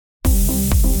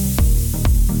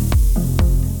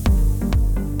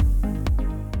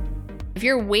If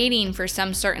you're waiting for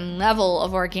some certain level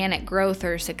of organic growth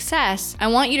or success, I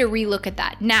want you to relook at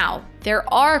that. Now,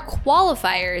 there are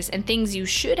qualifiers and things you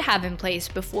should have in place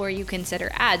before you consider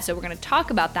ads. So we're going to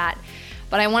talk about that.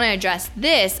 But I want to address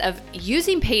this of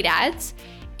using paid ads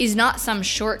is not some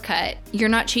shortcut. You're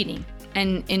not cheating,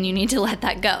 and you need to let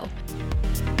that go.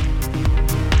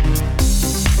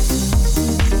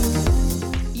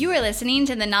 You are listening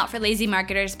to the Not for Lazy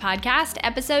Marketers podcast,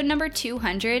 episode number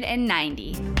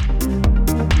 290.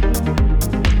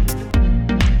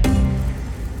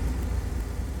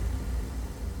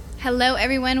 Hello,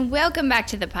 everyone. Welcome back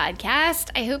to the podcast.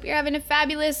 I hope you're having a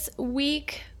fabulous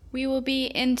week. We will be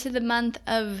into the month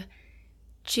of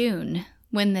June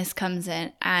when this comes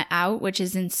out, which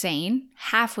is insane.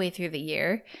 Halfway through the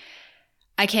year.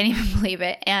 I can't even believe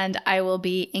it. And I will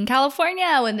be in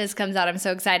California when this comes out. I'm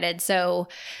so excited. So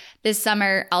this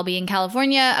summer, I'll be in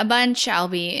California a bunch. I'll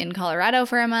be in Colorado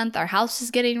for a month. Our house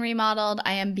is getting remodeled.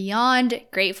 I am beyond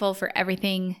grateful for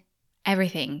everything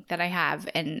that I have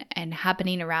and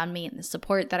happening around me and the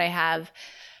support that I have,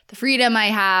 the freedom I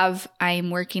have.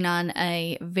 I'm working on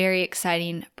a very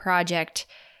exciting project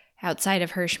outside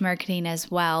of Hirsch Marketing as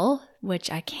well,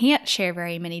 which I can't share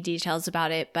very many details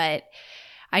about it, but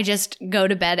I just go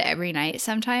to bed every night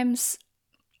sometimes.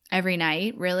 Every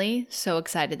night, really. So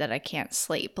excited that I can't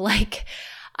sleep.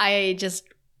 I just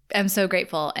am so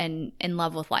grateful and in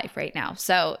love with life right now.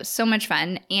 So much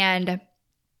fun. And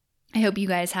I hope you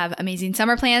guys have amazing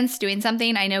summer plans, doing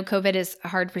something. I know COVID is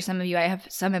hard for some of you. I have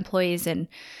some employees in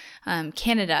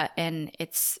Canada, and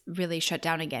it's really shut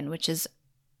down again, which is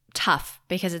tough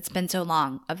because it's been so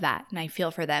long of that. And I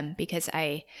feel for them because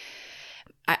I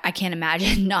can't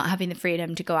imagine not having the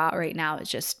freedom to go out right now. It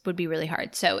just would be really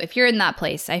hard. So if you're in that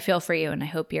place, I feel for you, and I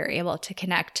hope you're able to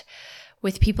connect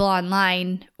with people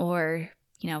online or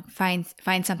find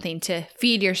something to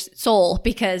feed your soul,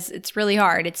 because it's really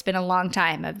hard. It's been a long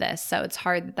time of this, so it's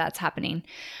hard that that's happening.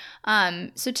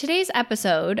 So today's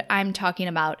episode I'm talking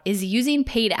about is using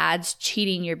paid ads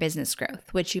cheating your business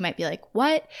growth, which you might be like,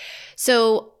 what?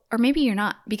 Or maybe you're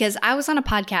not, because I was on a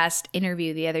podcast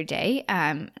interview the other day,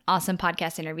 awesome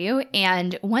podcast interview,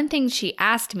 and one thing she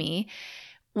asked me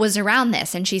was around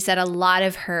this, and she said a lot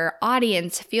of her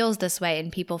audience feels this way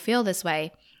and people feel this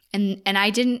way. And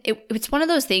I didn't, it's one of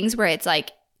those things where it's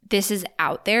like, this is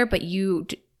out there, but you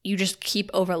just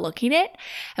keep overlooking it.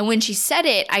 And when she said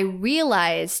it, I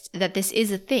realized that this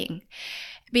is a thing,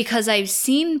 because I've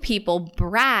seen people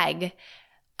brag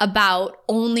about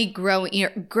only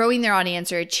growing their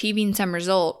audience or achieving some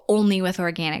result only with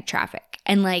organic traffic.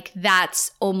 And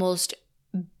that's almost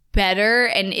better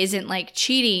and isn't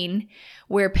cheating,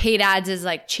 where paid ads is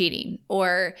cheating,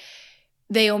 or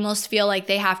they almost feel like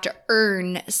they have to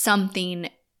earn something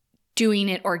doing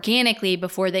it organically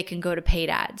before they can go to paid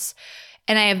ads.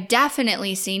 And I have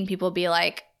definitely seen people be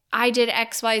like, I did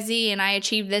XYZ and I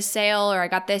achieved this sale, or I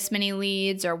got this many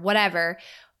leads or whatever,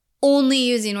 only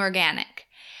using organic.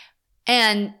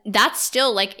 And that's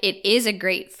still it is a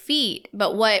great feat.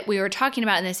 But what we were talking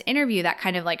about in this interview that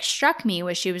kind of struck me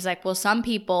was she was like, well, some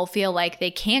people feel like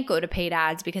they can't go to paid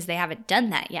ads because they haven't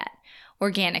done that yet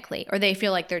organically, or they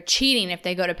feel like they're cheating if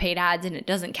they go to paid ads and it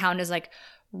doesn't count as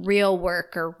real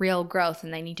work or real growth,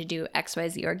 and they need to do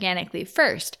XYZ organically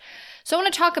first. So I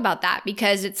want to talk about that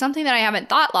because it's something that I haven't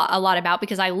thought a lot about,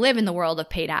 because I live in the world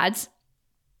of paid ads.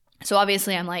 So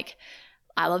obviously I'm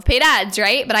I love paid ads,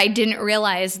 right? But I didn't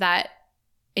realize that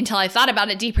until I thought about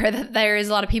it deeper, that there is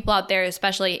a lot of people out there,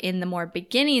 especially in the more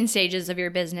beginning stages of your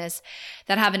business,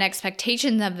 that have an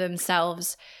expectation of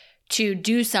themselves to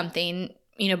do something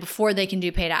before they can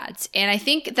do paid ads. And I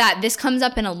think that this comes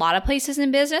up in a lot of places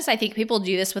in business. I think people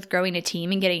do this with growing a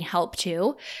team and getting help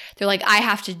too. They're like, I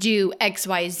have to do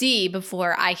XYZ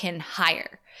before I can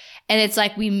hire. And it's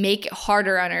we make it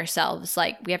harder on ourselves.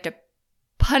 We have to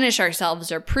punish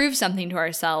ourselves or prove something to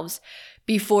ourselves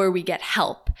before we get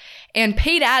help. And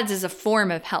paid ads is a form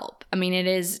of help. I mean, it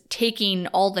is taking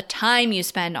all the time you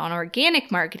spend on organic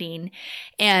marketing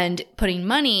and putting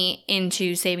money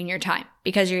into saving your time,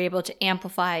 because you're able to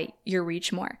amplify your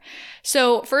reach more.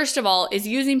 So first of all, is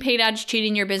using paid ads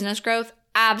cheating your business growth?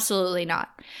 Absolutely not.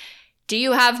 Do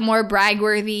you have more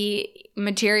brag-worthy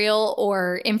material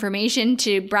or information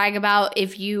to brag about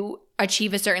if you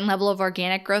achieve a certain level of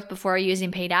organic growth before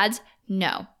using paid ads?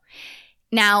 No.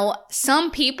 Now,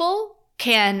 some people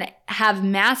can have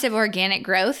massive organic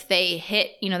growth. They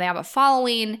hit, they have a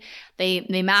following,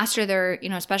 they master their,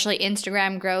 especially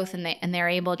Instagram growth, and they're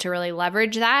able to really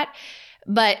leverage that.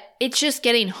 But it's just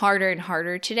getting harder and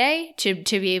harder today to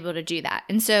be able to do that.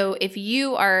 And so if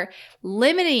you are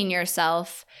limiting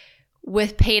yourself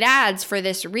with paid ads for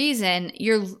this reason,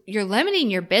 you're limiting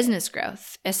your business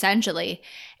growth, essentially.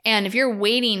 And if you're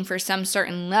waiting for some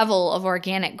certain level of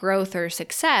organic growth or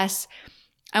success,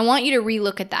 I want you to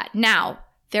relook at that. Now,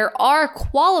 there are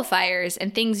qualifiers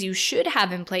and things you should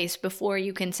have in place before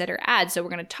you consider ads. So we're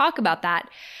going to talk about that.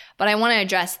 But I want to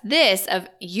address this of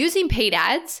using paid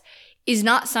ads is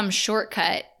not some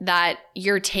shortcut that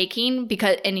you're taking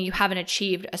and you haven't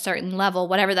achieved a certain level,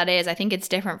 whatever that is. I think it's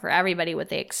different for everybody what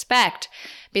they expect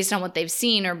based on what they've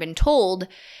seen or been told.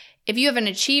 If you haven't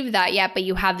achieved that yet, but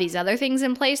you have these other things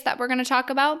in place that we're going to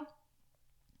talk about,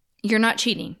 you're not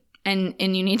cheating and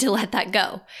you need to let that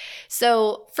go.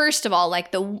 So first of all,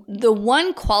 like the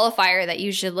one qualifier that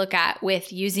you should look at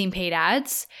with using paid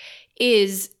ads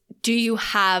is, do you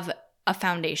have a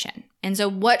foundation? And so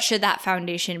what should that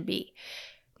foundation be?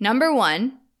 Number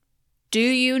one, do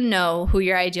you know who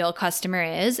your ideal customer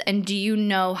is and do you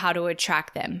know how to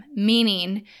attract them?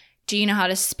 Meaning, do you know how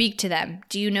to speak to them?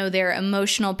 Do you know their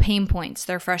emotional pain points,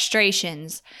 their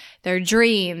frustrations, their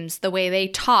dreams, the way they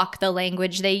talk, the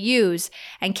language they use?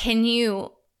 And can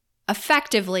you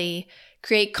effectively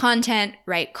create content,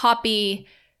 write copy,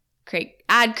 create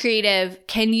ad creative?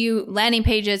 Can you landing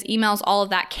pages, emails, all of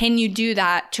that? Can you do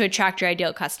that to attract your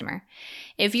ideal customer?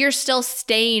 If you're still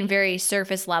staying very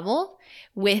surface level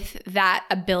with that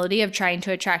ability of trying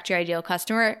to attract your ideal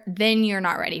customer, then you're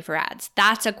not ready for ads.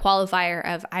 That's a qualifier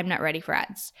of I'm not ready for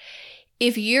ads.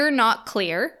 If you're not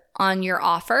clear on your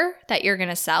offer that you're going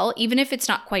to sell, even if it's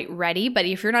not quite ready, but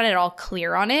if you're not at all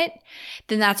clear on it,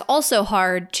 then that's also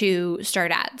hard to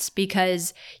start ads,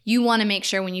 because you want to make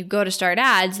sure when you go to start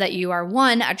ads that you are,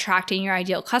 one, attracting your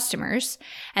ideal customers,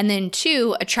 and then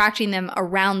two, attracting them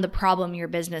around the problem your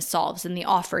business solves and the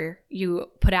offer you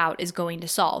put out is going to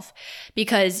solve.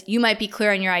 Because you might be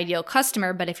clear on your ideal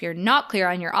customer, but if you're not clear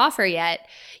on your offer yet,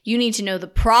 you need to know the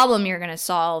problem you're going to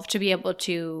solve to be able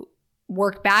to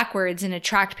work backwards and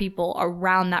attract people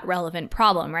around that relevant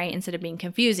problem, right? Instead of being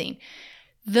confusing.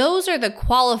 Those are the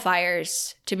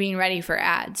qualifiers to being ready for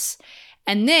ads.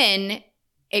 And then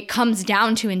it comes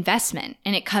down to investment,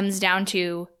 and it comes down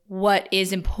to what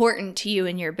is important to you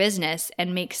in your business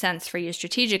and makes sense for you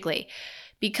strategically.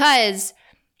 Because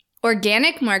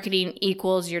organic marketing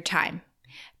equals your time.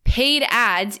 Paid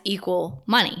ads equal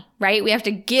money, right? We have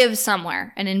to give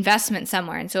somewhere, an investment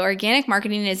somewhere. And so organic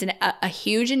marketing is a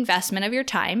huge investment of your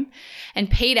time, and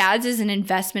paid ads is an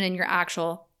investment in your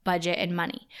actual budget and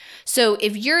money. So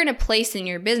if you're in a place in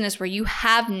your business where you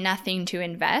have nothing to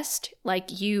invest,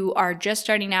 like you are just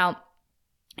starting out,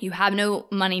 you have no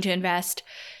money to invest,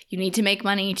 you need to make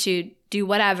money to do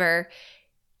whatever,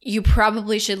 you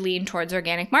probably should lean towards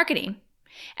organic marketing.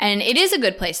 And it is a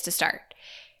good place to start.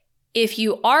 If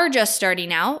you are just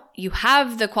starting out, you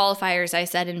have the qualifiers I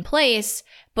said in place,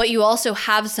 but you also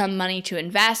have some money to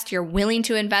invest. You're willing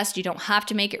to invest. You don't have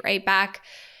to make it right back.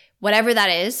 Whatever that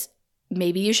is,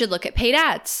 maybe you should look at paid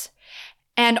ads.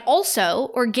 And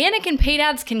also, organic and paid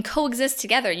ads can coexist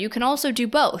together. You can also do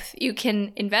both. You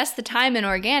can invest the time in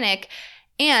organic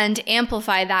and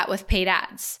amplify that with paid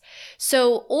ads.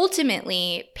 So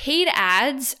ultimately, paid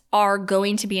ads are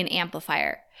going to be an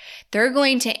amplifier. They're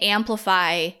going to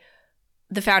amplify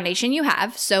the foundation you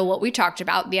have. So what we talked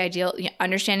about, the ideal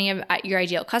understanding of your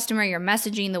ideal customer, your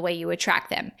messaging, the way you attract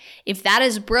them. If that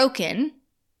is broken,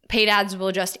 paid ads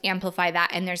will just amplify that,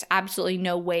 and there's absolutely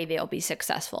no way they'll be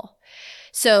successful.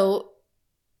 So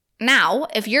now,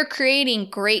 if you're creating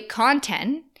great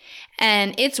content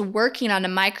and it's working on a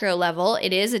micro level,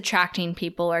 it is attracting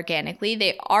people organically.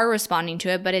 They are responding to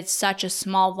it, but it's such a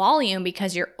small volume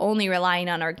because you're only relying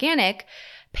on organic.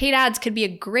 Paid ads could be a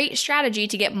great strategy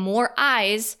to get more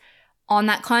eyes on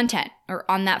that content or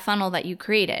on that funnel that you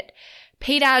created.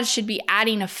 Paid ads should be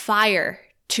adding a fire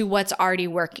to what's already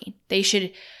working. They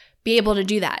should be able to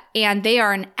do that. And they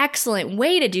are an excellent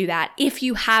way to do that if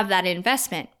you have that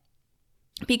investment.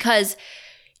 Because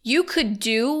you could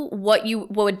do what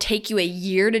would take you a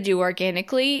year to do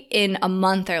organically in a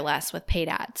month or less with paid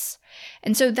ads.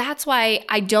 And so that's why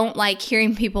I don't like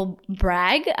hearing people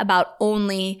brag about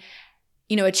only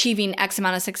achieving X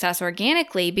amount of success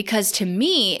organically, because to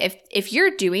me, if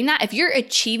you're doing that, if you're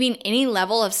achieving any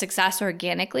level of success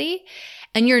organically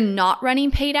and you're not running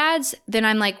paid ads, then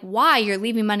I'm like, why? You're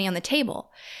leaving money on the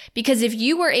table. Because if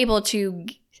you were able to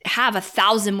have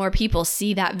 1,000 more people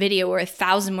see that video, or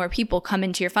 1,000 more people come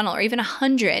into your funnel, or even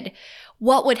 100,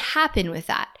 what would happen with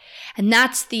that? And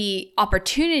that's the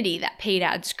opportunity that paid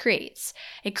ads creates.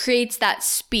 It creates that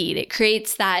speed. It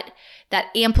creates that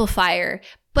amplifier.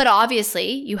 But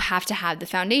obviously, you have to have the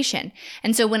foundation.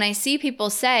 And so when I see people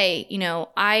say,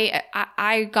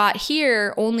 I got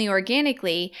here only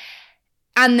organically,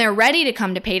 and they're ready to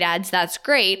come to paid ads, that's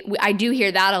great. I do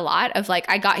hear that a lot of like,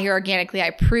 I got here organically, I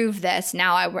proved this,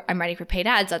 now I'm ready for paid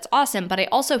ads. That's awesome. But I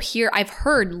also I've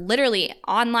heard literally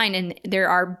online, and there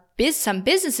are some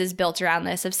businesses built around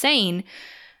this of saying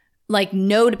like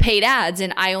no to paid ads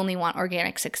and I only want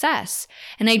organic success.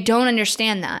 And I don't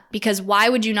understand that, because why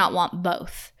would you not want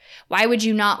both? Why would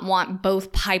you not want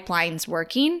both pipelines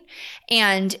working?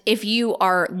 And if you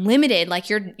are limited, like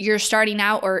you're starting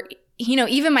out, or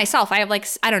even myself, I have like,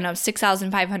 I don't know,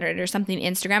 6,500 or something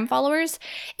Instagram followers.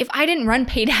 If I didn't run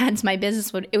paid ads, my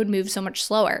business would move so much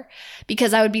slower,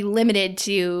 because I would be limited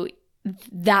to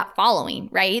that following,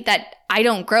 right? That I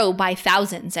don't grow by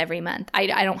thousands every month. I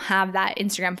don't have that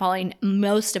Instagram following.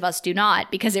 Most of us do not,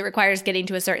 because it requires getting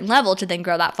to a certain level to then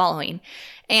grow that following.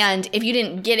 And if you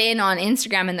didn't get in on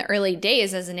Instagram in the early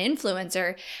days as an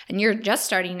influencer and you're just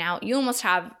starting out, you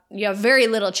have very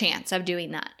little chance of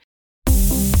doing that.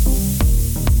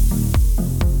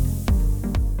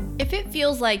 If it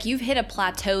feels like you've hit a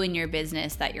plateau in your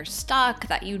business, that you're stuck,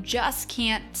 that you just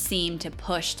can't seem to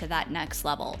push to that next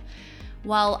level,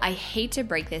 well, I hate to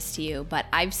break this to you, but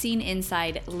I've seen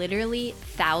inside literally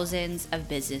thousands of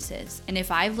businesses. And if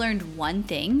I've learned one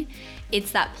thing, it's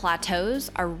that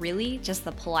plateaus are really just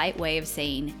the polite way of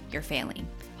saying you're failing.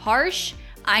 Harsh?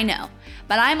 I know,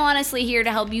 but I'm honestly here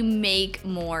to help you make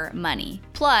more money.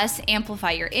 Plus,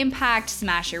 amplify your impact,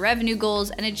 smash your revenue goals,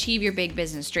 and achieve your big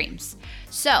business dreams.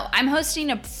 So, I'm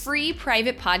hosting a free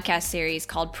private podcast series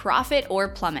called Profit or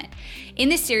Plummet. In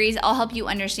this series, I'll help you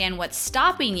understand what's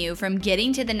stopping you from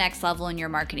getting to the next level in your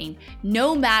marketing,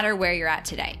 no matter where you're at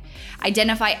today.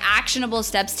 Identify actionable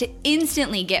steps to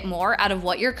instantly get more out of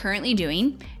what you're currently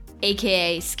doing,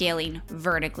 aka scaling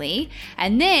vertically,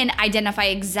 and then identify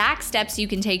exact steps you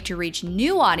can take to reach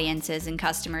new audiences and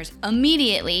customers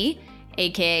immediately,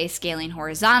 aka scaling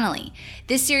horizontally.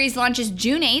 This series launches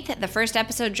June 8th. The first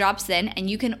episode drops then, and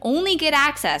you can only get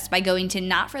access by going to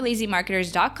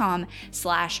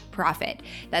notforlazymarketers.com/profit.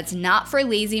 That's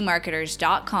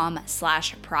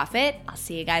notforlazymarketers.com/profit. I'll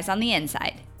see you guys on the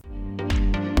inside.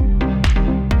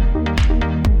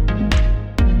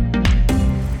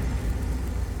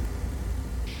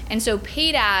 And so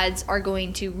paid ads are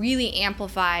going to really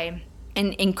amplify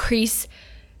and increase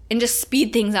and just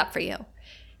speed things up for you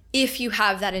if you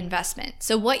have that investment.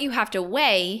 So what you have to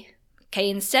weigh, okay,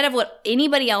 instead of what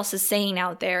anybody else is saying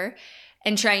out there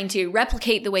and trying to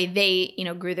replicate the way they,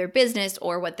 grew their business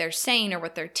or what they're saying or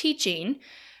what they're teaching,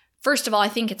 first of all, I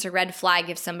think it's a red flag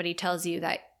if somebody tells you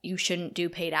that you shouldn't do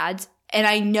paid ads. And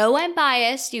I know I'm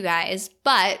biased, you guys,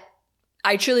 but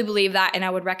I truly believe that, and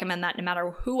I would recommend that no matter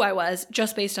who I was,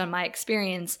 just based on my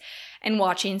experience and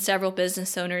watching several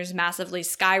business owners massively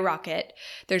skyrocket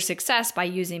their success by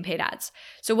using paid ads.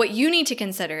 So what you need to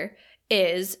consider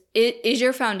is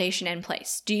your foundation in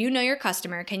place? Do you know your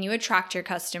customer? Can you attract your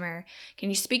customer? Can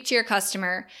you speak to your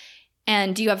customer?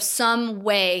 And do you have some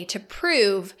way to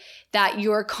prove that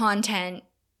your content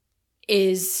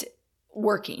is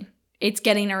working? It's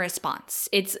getting a response.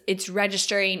 It's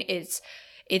registering, it's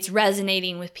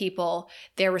resonating with people.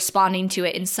 They're responding to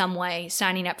it in some way,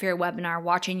 signing up for your webinar,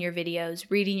 watching your videos,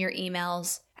 reading your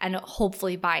emails, and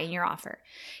hopefully buying your offer.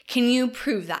 Can you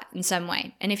prove that in some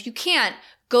way? And if you can't,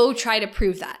 go try to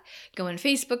prove that. Go in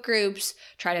Facebook groups,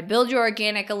 try to build your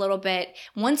organic a little bit.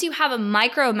 Once you have a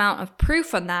micro amount of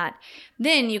proof on that,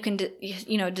 then you can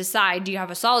decide, do you have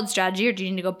a solid strategy, or do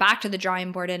you need to go back to the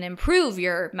drawing board and improve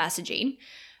your messaging?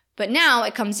 But now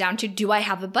it comes down to, do I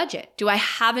have a budget? Do I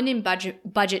have an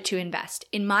budget to invest?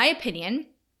 In my opinion,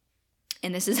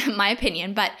 and this isn't my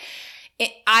opinion, but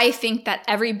I think that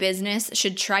every business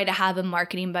should try to have a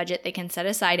marketing budget they can set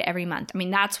aside every month. I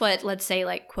mean, that's what, let's say,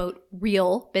 like, quote,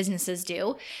 real businesses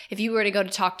do. If you were to go to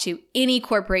talk to any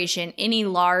corporation, any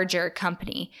larger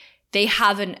company, they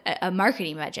have a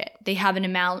marketing budget. They have an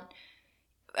amount.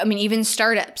 I mean, even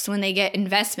startups, when they get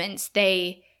investments,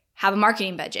 they have a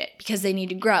marketing budget because they need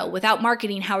to grow. Without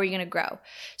marketing, how are you going to grow?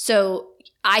 So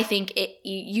I think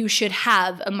you should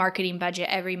have a marketing budget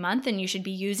every month, and you should be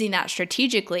using that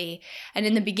strategically. And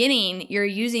in the beginning, you're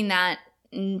using that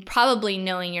probably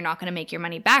knowing you're not going to make your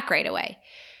money back right away.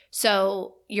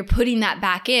 So you're putting that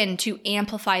back in to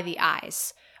amplify the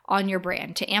eyes on your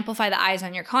brand, to amplify the eyes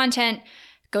on your content,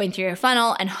 going through your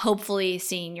funnel, and hopefully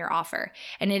seeing your offer.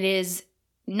 And it is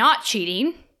not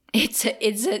cheating. It's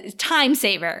a time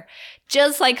saver.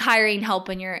 Just like hiring help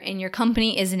in your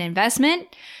company is an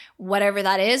investment, whatever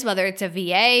that is, whether it's a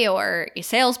VA or a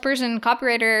salesperson,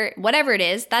 copywriter, whatever it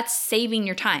is, that's saving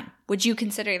your time. Would you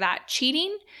consider that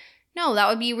cheating? No, that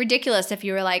would be ridiculous if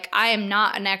you were like, I am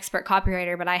not an expert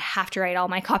copywriter, but I have to write all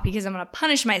my copy because I'm going to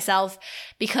punish myself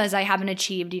because I haven't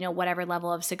achieved, whatever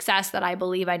level of success that I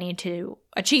believe I need to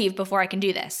achieve before I can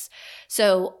do this.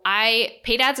 So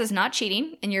paid ads is not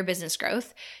cheating in your business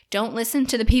growth. Don't listen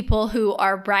to the people who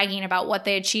are bragging about what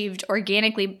they achieved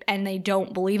organically and they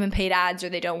don't believe in paid ads or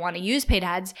they don't want to use paid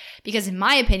ads because in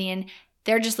my opinion,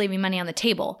 they're just leaving money on the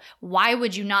table. Why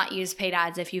would you not use paid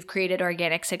ads if you've created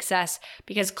organic success?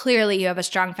 Because clearly you have a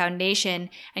strong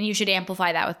foundation and you should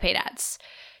amplify that with paid ads.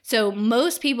 So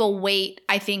most people wait,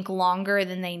 I think, longer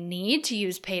than they need to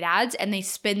use paid ads and they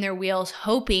spin their wheels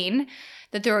hoping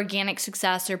that their organic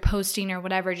success or posting or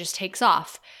whatever just takes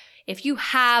off. If you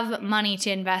have money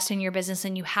to invest in your business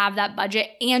and you have that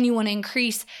budget and you want to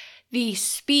increase the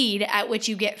speed at which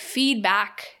you get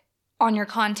feedback on your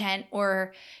content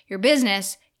or your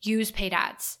business, use paid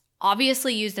ads.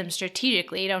 Obviously use them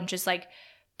strategically. Don't just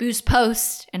boost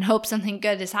posts and hope something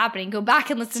good is happening. Go back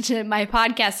and listen to my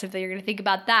podcast if you're going to think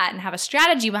about that and have a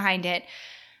strategy behind it.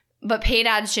 But paid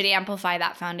ads should amplify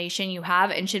that foundation you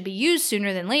have and should be used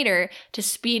sooner than later to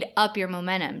speed up your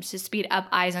momentum, to speed up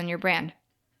eyes on your brand.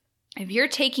 If you're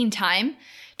taking time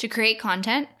to create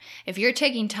content, if you're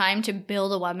taking time to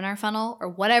build a webinar funnel or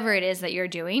whatever it is that you're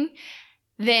doing,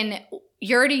 then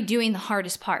you're already doing the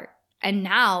hardest part. And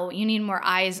now you need more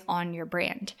eyes on your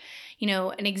brand.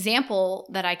 An example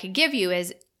that I could give you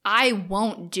is I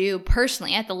won't do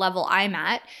personally at the level I'm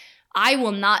at, I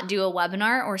will not do a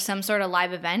webinar or some sort of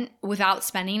live event without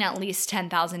spending at least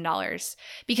 $10,000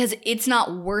 because it's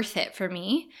not worth it for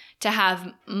me to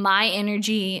have my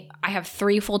energy. I have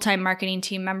 3 full-time marketing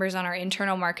team members on our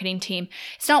internal marketing team.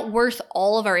 It's not worth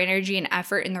all of our energy and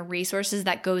effort and the resources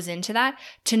that goes into that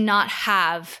to not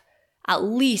have at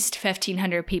least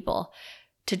 1,500 people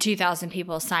to 2,000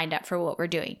 people signed up for what we're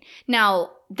doing. Now,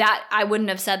 that I wouldn't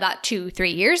have said that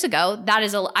 2-3 years ago.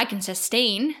 I can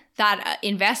sustain that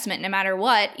investment no matter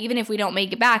what. Even if we don't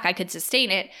make it back, I could sustain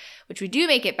it, which we do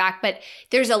make it back. But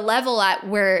there's a level at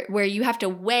where you have to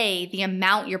weigh the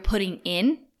amount you're putting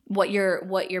in, what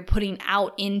you're putting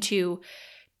out into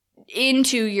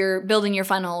your building your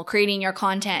funnel, creating your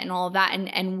content and all of that,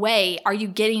 and weigh, are you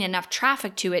getting enough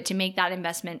traffic to it to make that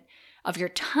investment of your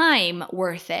time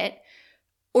worth it?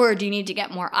 Or do you need to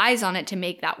get more eyes on it to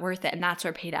make that worth it? And that's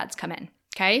where paid ads come in.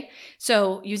 Okay.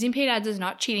 So using paid ads is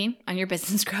not cheating on your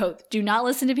business growth. Do not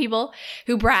listen to people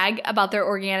who brag about their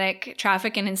organic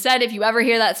traffic. And instead, if you ever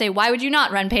hear that, say, why would you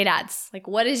not run paid ads?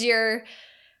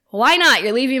 Why not?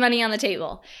 You're leaving money on the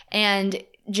table. And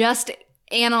just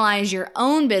analyze your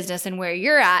own business and where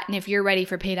you're at and if you're ready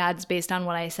for paid ads based on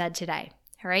what I said today.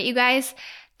 All right, you guys.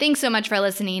 Thanks so much for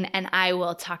listening, and I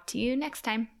will talk to you next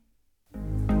time.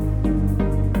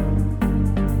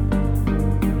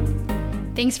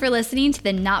 Thanks for listening to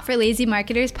the Not for Lazy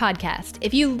Marketers podcast.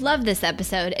 If you love this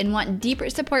episode and want deeper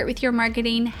support with your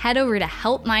marketing, head over to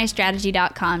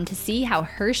helpmystrategy.com to see how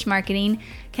Hirsch Marketing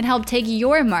can help take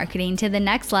your marketing to the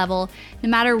next level no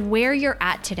matter where you're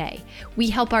at today. We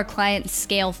help our clients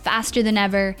scale faster than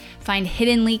ever, find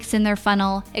hidden leaks in their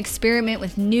funnel, experiment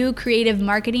with new creative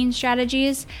marketing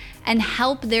strategies, and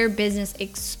help their business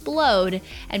explode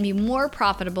and be more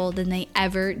profitable than they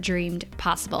ever dreamed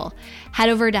possible. Head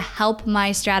over to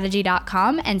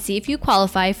helpmystrategy.com and see if you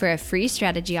qualify for a free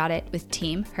strategy audit with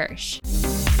Team Hirsch.